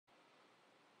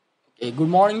Good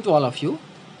morning to all of you.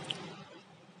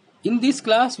 In this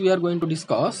class, we are going to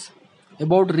discuss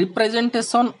about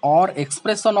representation or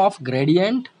expression of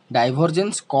gradient,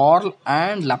 divergence, curl,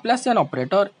 and Laplacian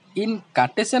operator in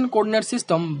Cartesian coordinate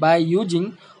system by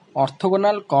using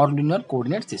orthogonal curvilinear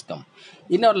coordinate system.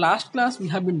 In our last class, we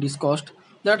have been discussed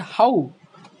that how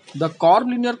the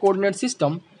curvilinear coordinate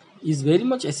system is very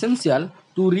much essential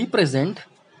to represent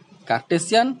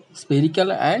Cartesian,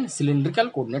 spherical and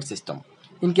cylindrical coordinate system.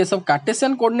 In case of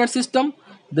Cartesian coordinate system,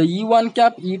 the E1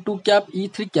 cap, E2 cap,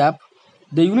 E3 cap,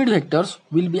 the unit vectors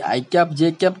will be I cap,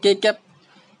 J cap, K cap.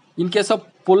 In case of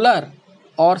polar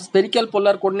or spherical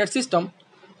polar coordinate system,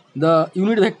 the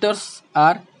unit vectors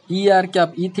are ER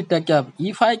cap, E theta cap,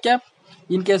 E phi cap.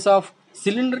 In case of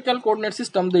cylindrical coordinate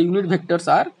system, the unit vectors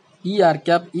are ER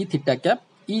cap, E theta cap,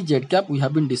 EZ cap. We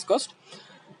have been discussed,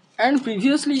 and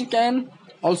previously you can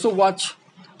also watch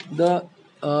the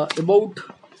about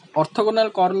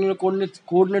orthogonal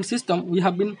coordinate system. We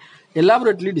have been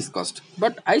elaborately discussed,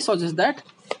 but I suggest that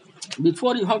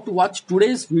before you have to watch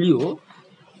today's video,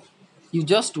 you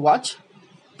just watch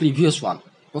previous one,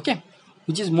 okay,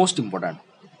 which is most important,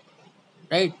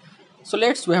 right? So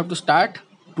we have to start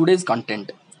today's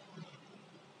content.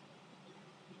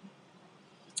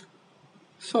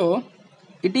 So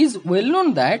it is well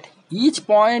known that each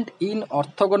point in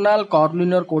orthogonal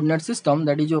curvilinear coordinate system,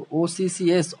 that is your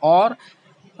OCCS, or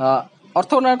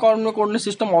orthogonal curvilinear coordinate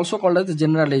system, also called as the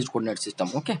generalized coordinate system,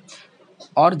 okay,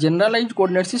 or generalized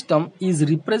coordinate system, is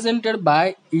represented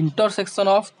by intersection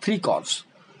of three curves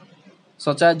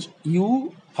such as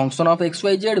u function of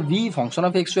xyz, v function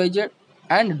of xyz,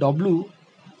 and w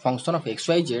function of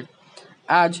xyz,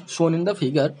 as shown in the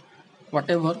figure,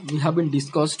 whatever we have been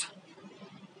discussed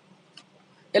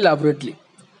elaborately,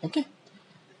 okay,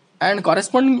 and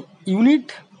corresponding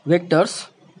unit vectors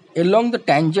along the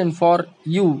tangent for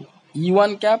u,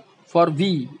 e1 cap, for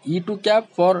v, e2 cap,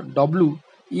 for w,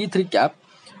 e3 cap,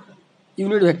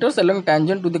 unit vectors along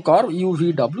tangent to the curve u,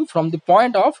 v, w from the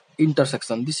point of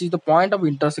intersection. This is the point of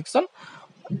intersection,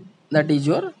 that is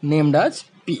your named as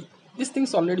p. These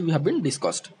things already we have been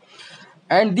discussed,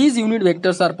 and these unit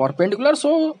vectors are perpendicular,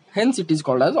 so hence it is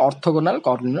called as orthogonal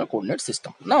curvilinear coordinate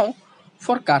system. Now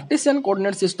for Cartesian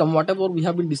coordinate system, whatever we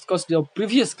have been discussed in our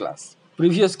previous class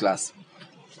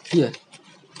here,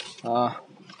 uh,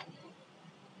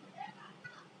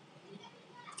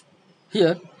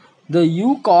 here the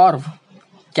u curve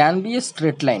can be a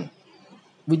straight line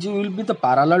which will be the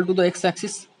parallel to the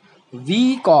x-axis.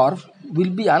 V curve will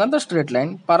be another straight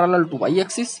line parallel to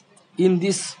y-axis in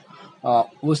this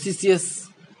OCCS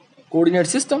coordinate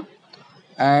system,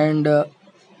 and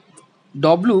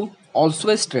W also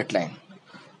a straight line.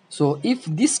 So if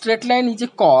this straight line is a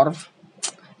curve,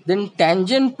 then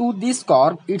tangent to this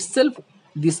curve itself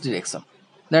this direction.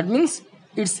 That means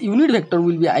its unit vector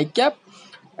will be I cap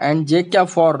and J cap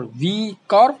for V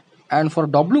curve, and for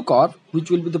W curve,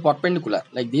 which will be the perpendicular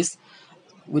like this,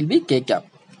 will be K cap.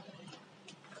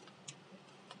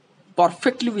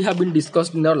 Perfectly we have been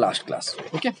discussed in our last class,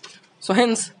 okay. So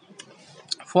hence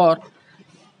for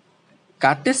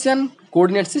Cartesian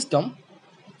coordinate system,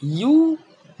 u,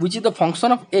 which is the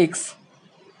function of x,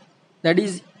 that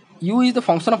is u is the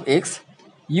function of x,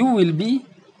 u will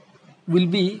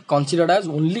be considered as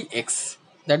only x.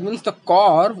 That means the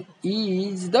curve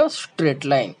is the straight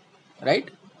line, right?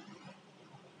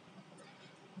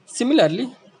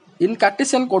 Similarly, in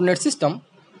Cartesian coordinate system,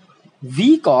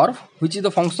 v curve, which is the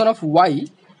function of y,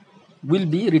 will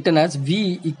be written as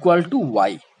v equal to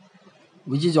y,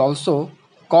 which is also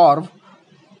curve,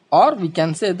 or we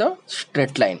can say the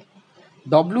straight line.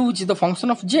 W, which is the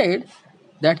function of z,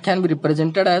 that can be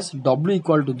represented as w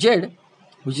equal to z,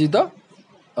 which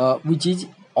is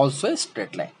also a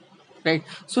straight line, right?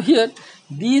 So here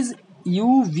these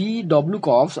u, v, w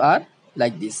curves are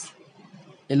like this.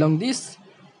 Along this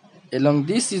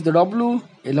is the w,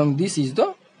 along this is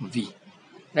the v,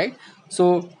 right?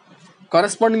 So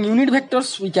corresponding unit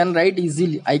vectors we can write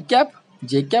easily I cap,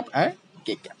 j cap, and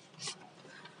k cap.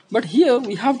 But here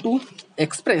we have to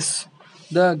express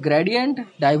the gradient,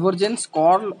 divergence,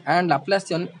 curl, and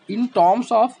Laplacian in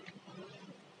terms of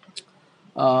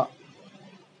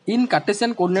in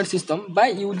Cartesian coordinate system by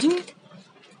using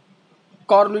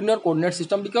curvilinear coordinate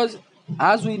system, because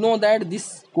as we know that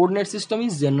this coordinate system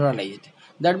is generalized.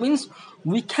 That means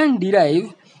we can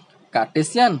derive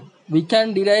Cartesian, we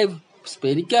can derive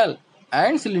spherical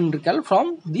and cylindrical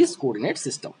from this coordinate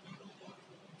system,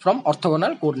 from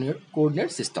orthogonal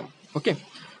coordinate system, okay.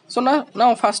 So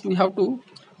now first we have to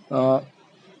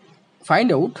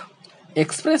find out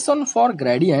expression for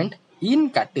gradient in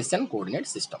Cartesian coordinate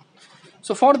system.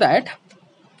 So for that,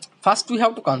 First we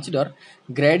have to consider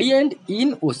gradient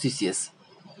in OCCS.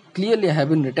 Clearly I have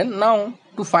been written. Now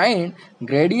to find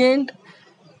gradient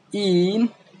in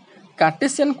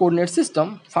Cartesian coordinate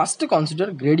system, first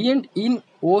consider gradient in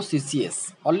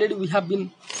OCCS. Already we have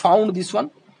been found this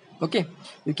one. Okay,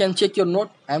 you can check your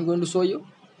note. I am going to show you.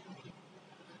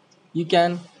 You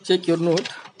can check your note.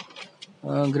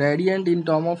 Gradient in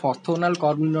term of orthogonal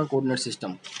curvilinear coordinate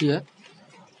system. Here,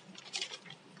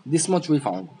 this much we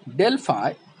found. Del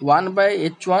phi 1 by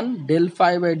h1 del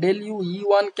phi by del u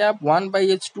e1 cap 1 by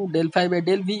h2 del phi by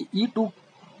del v e2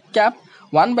 cap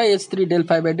 1 by h3 del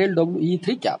phi by del w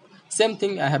e3 cap. Same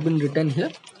thing I have been written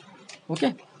here.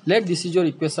 Okay, let this is your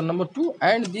equation number 2,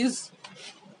 and these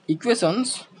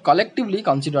equations collectively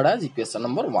considered as equation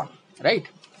number 1, right?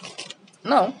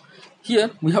 Now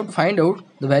here we have to find out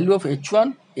the value of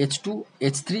h1, h2,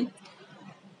 h3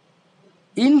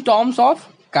 in terms of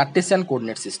Cartesian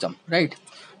coordinate system, right?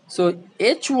 So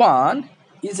h1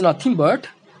 is nothing but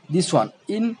this one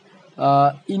in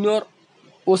your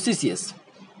OCCS.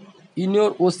 In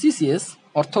your OCCS,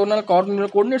 orthogonal curvilinear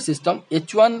coordinate system,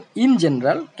 h1 in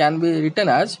general can be written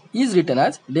as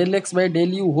del x by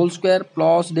del u whole square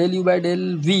plus del u by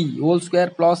del v whole square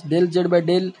plus del z by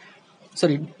del,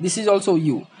 this is also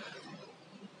u,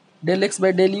 del x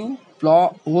by del u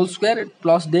plus whole square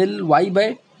plus del y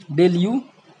by del u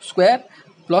square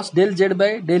plus del z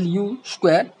by del u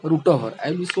square root over.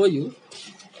 I will show you.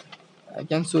 I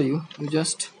can show you. You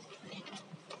just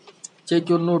check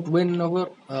your note whenever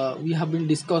we have been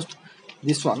discussed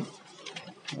this one.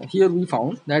 Here we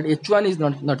found that h1 is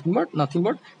nothing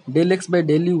but del x by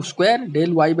del u square,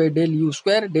 del y by del u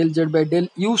square, del z by del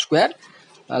u square.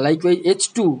 Likewise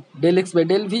h2 del x by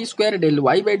del v square, del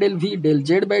y by del v, del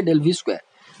z by del v square,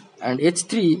 and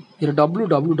h3 here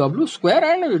w square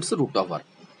and its root over.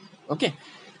 Okay,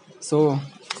 so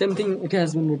same thing it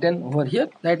has been written over here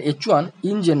that h1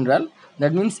 in general,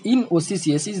 that means in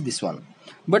OCCS, is this one,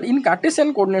 but in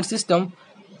Cartesian coordinate system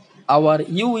our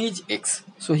u is x.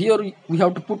 So here we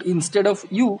have to put instead of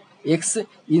u x,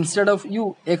 instead of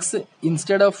u x,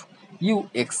 instead of u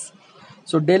x.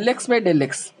 So del x by del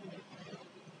x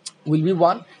will be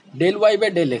 1, del y by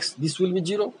del x, this will be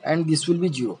 0 and this will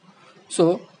be 0.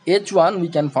 So h1 we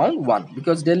can found 1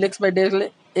 because del x by del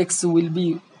x will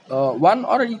be 1,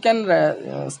 or you can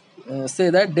say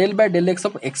that del by del x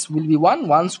of x will be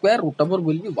 1 square root over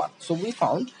will be 1. So we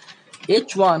found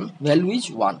h1 value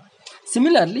is 1.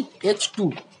 Similarly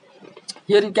h2,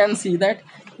 here you can see that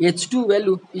h2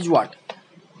 value is what?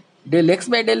 Del x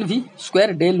by del v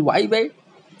square, del y by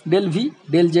del v,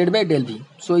 del z by del v.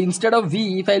 So instead of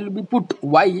v, if I will be put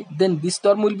y, then this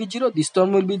term will be 0, this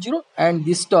term will be 0, and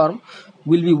this term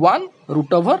will be 1,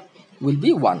 root over will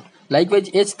be 1. Likewise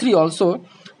h3 also,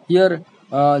 here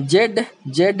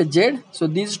z, so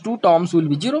these two terms will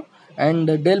be 0, and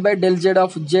del by del z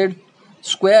of z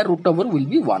square root over will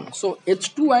be 1. So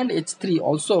h2 and h3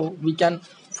 also we can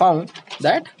found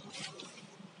that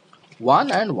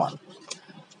 1 and 1.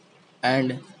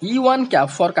 And e1 cap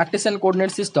for Cartesian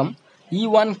coordinate system,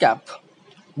 e1 cap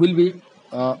will be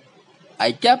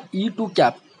I cap, e2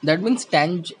 cap, that means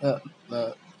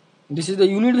this is the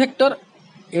unit vector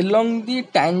along the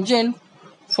tangent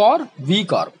for v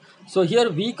curve. So here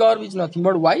v curve is nothing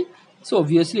but y, so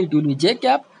obviously it will be j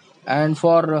cap, and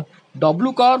for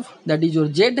w curve, that is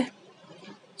your z,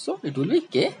 so it will be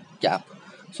k cap.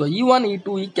 So e1,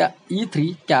 e2, e cap,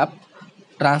 e3 cap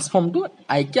transform to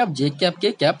I cap, j cap,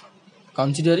 k cap,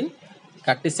 considering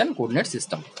Cartesian coordinate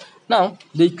system. Now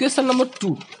the equation number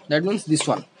 2, that means this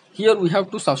one, here we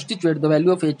have to substitute the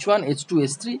value of h1, h2,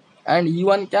 h3 and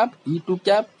e1 cap, e2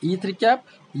 cap, e3 cap,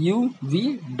 u,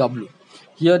 v, w.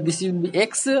 Here this will be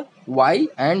x, y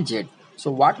and z.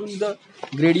 So what will the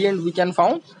gradient we can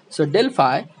found? So del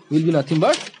phi will be nothing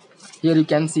but, here you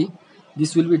can see,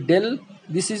 this will be del,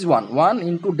 this is 1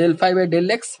 into del phi by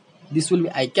del x, this will be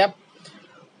I cap,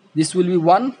 this will be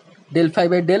 1 del phi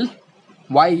by del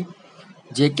y,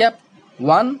 j cap,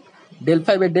 1 del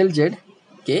phi by del z,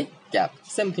 k cap.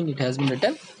 Same thing it has been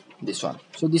written this one.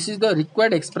 So this is the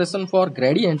required expression for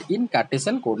gradient in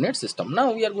Cartesian coordinate system.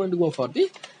 Now we are going to go for the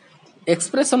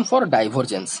expression for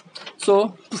divergence.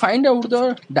 So to find out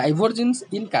the divergence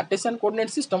in Cartesian coordinate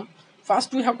system,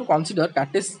 first we have to consider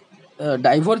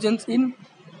divergence in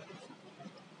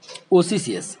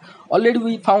OCCS. Already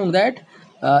we found that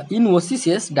in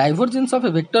OCCS, divergence of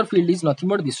a vector field is nothing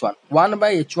but this one, 1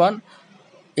 by h1,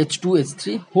 h2,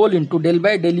 h3 whole into del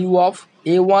by del u of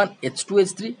a1, h2,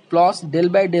 h3 plus del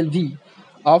by del v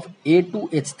of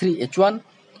a2, h3, h1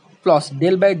 plus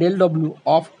del by del w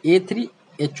of a3,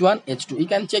 h1, h2. You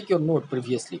can check your note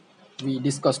previously. We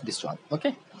discussed this one.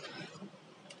 Okay.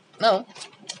 Now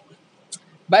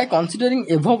By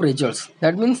considering above results,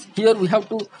 that means here we have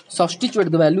to substitute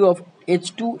the value of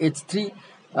h2 h3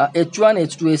 h1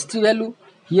 h2 h3 value.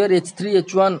 Here h3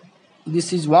 h1,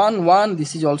 this is 1 1,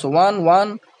 this is also 1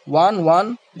 1 1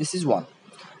 1, this is 1,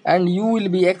 and u will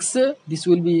be x, this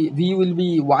will be v will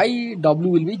be y, w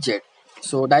will be z.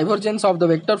 So divergence of the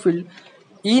vector field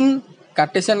in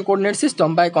Cartesian coordinate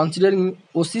system by considering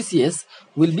OCCS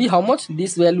will be how much?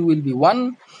 This value will be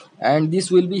 1, and this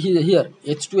will be here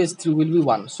h2 h3 will be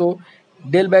 1. So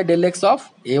del by del x of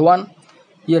a1,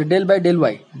 here del by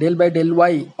del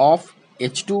y of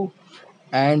h2,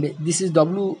 and this is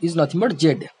w is nothing but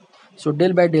z, so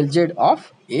del by del z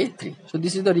of a3. So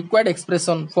this is the required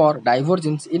expression for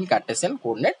divergence in Cartesian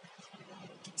coordinate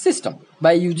system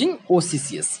by using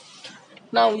OCCS.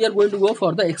 Now we are going to go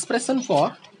for the expression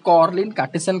for curl in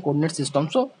Cartesian coordinate system.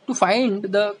 So to find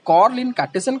the curl in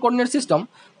Cartesian coordinate system,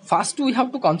 first we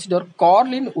have to consider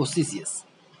curl in OCCS.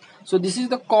 So this is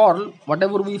the curl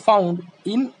whatever we found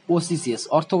in OCCS,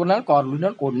 orthogonal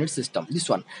curvilinear coordinate system. This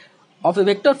one of a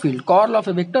vector field, curl of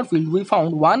a vector field we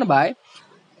found 1 by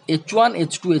h1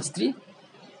 h2 h3.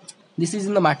 This is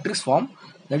in the matrix form,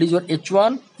 that is your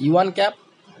h1 e1 cap,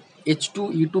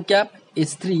 h2 e2 cap,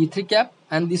 h3 e3 cap,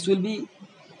 and this will be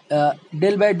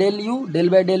del by del u, del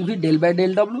by del v, del by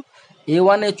del w,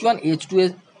 a1 h1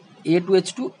 h2 a2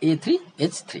 h2 a3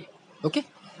 h3. Okay,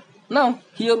 now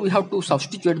here we have to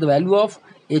substitute the value of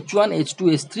h1 h2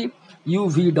 h3 u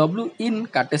v w in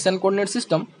Cartesian coordinate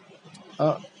system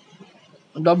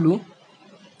w.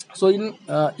 So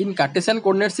in Cartesian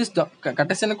coordinate system,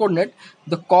 Cartesian coordinate,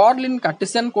 the curl in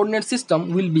Cartesian coordinate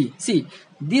system will be, see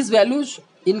these values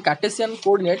in Cartesian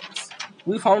coordinates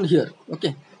we found here.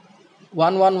 Okay,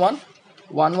 1 1 1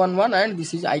 1 1 1, and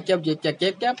this is I cap j cap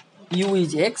k cap, u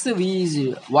is x, v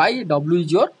is y, w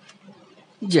is your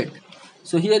z.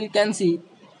 So here you can see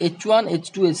h1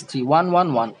 h2 h3 1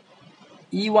 1 1,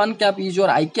 e1 cap is your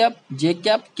I cap j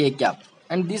cap k cap,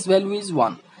 and this value is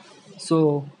 1.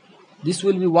 So this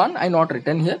will be 1, I not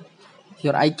written here.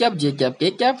 Here I cap j cap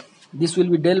k cap, this will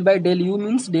be del by del u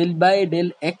means del by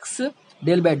del x,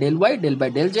 del by del y, del by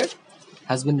del z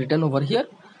has been written over here.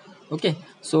 Okay,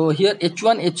 so here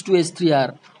h1 h2 h3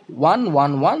 are 1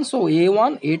 1 1, so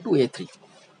a1 a2 a3,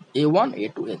 a1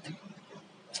 a2 a3.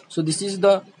 So this is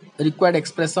the required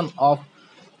expression of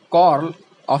curl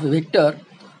of a vector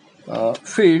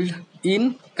field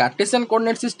in Cartesian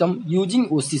coordinate system using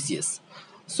OCCS.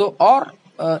 So or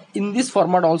in this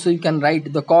format also you can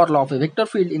write the curl of a vector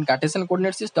field in Cartesian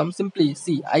coordinate system. Simply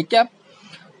see I cap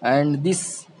and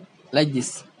this like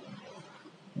this,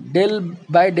 del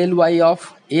by del y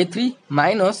of a3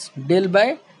 minus del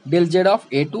by del z of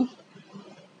a2,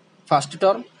 first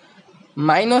term,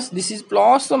 minus this is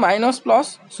plus, so minus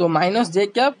plus, so minus j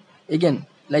cap again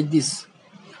like this.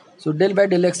 So del by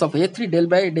del x of a3, del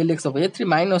by del x of a3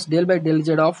 minus del by del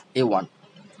z of a1,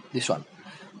 this one.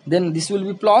 Then this will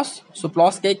be plus, so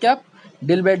plus k cap,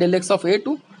 del by del x of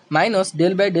a2 minus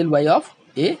del by del y of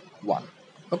a1.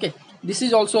 Okay, this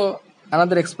is also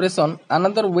another expression,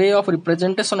 another way of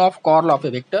representation of curl of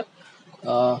a vector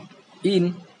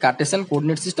in Cartesian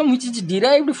coordinate system, which is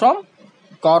derived from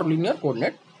curvilinear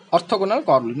coordinate, orthogonal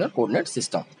curvilinear coordinate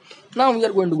system. Now we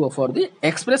are going to go for the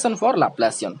expression for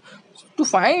Laplacian. To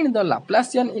find the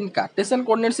Laplacian in Cartesian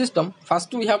coordinate system,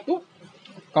 first we have to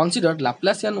consider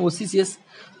Laplacian OCCS.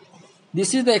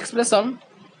 This is the expression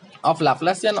of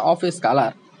Laplacian of a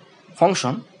scalar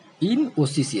function in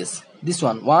OCCS. This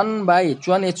one 1 by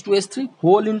h1 h2 h3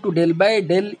 whole into del by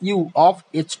del u of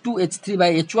h2 h3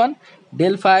 by h1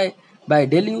 del phi by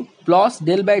del u plus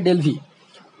del by del v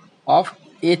of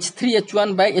h3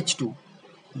 h1 by h2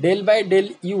 del by del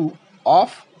u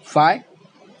of phi.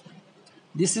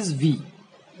 This is v,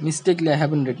 mistakenly I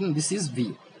haven't written, this is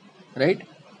v, right?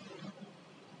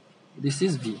 This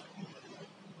is v,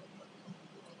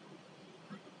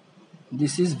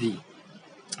 this is v,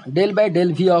 del by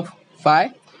del v of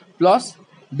phi plus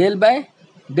del by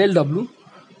del w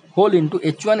whole into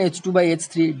h1 h2 by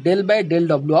h3 del by del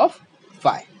w of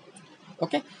phi.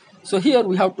 Okay, so here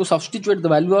we have to substitute the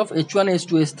value of h1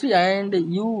 h2 h3 and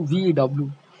u v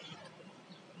w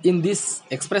in this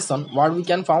expression. What we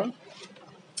can found,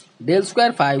 del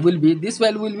square phi will be, this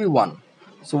value will be 1,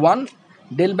 so 1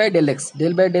 del by del x,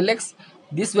 del by del x,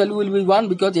 this value will be 1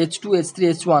 because h2 h3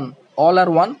 h1 all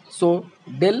are 1, so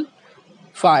del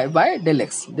phi by del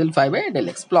x, del phi by del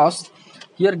x plus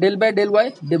here del by del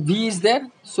y, the v is there,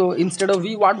 so instead of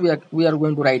v what we are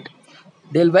going to write,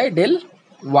 del by del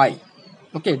y.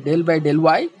 Okay, del by del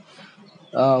y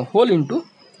whole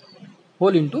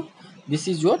into this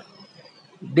is your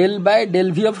del by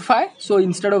del v of phi, so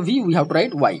instead of v we have to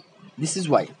write y, this is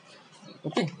y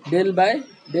Okay, del by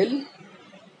del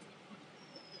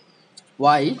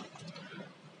y,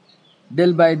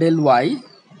 del by del y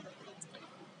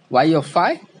of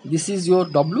phi, this is your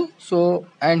w, so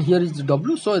and here is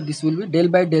w, so this will be del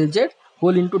by del z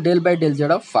whole into del by del z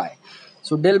of phi.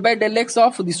 So del by del x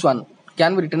of this one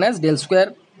can be written as del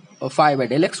square of phi by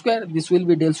del x square. This will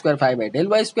be del square phi by del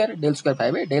y square, del square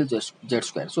phi by del z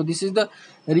square. So this is the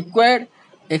required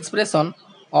expression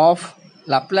of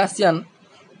Laplacian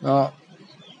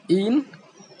in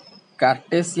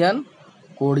Cartesian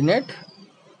coordinate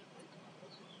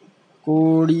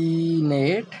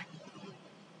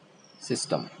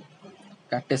system.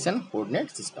 Cartesian coordinate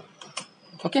system.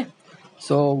 Okay,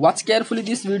 so watch carefully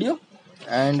this video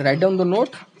and write down the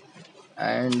note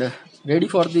and ready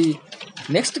for the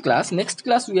next class. Next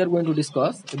class we are going to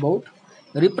discuss about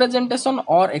representation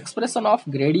or expression of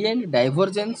gradient,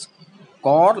 divergence,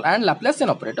 curl and Laplacian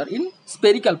operator in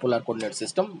spherical polar coordinate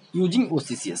system using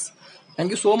OCCS.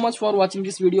 Thank you so much for watching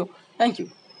this video. Thank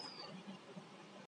you.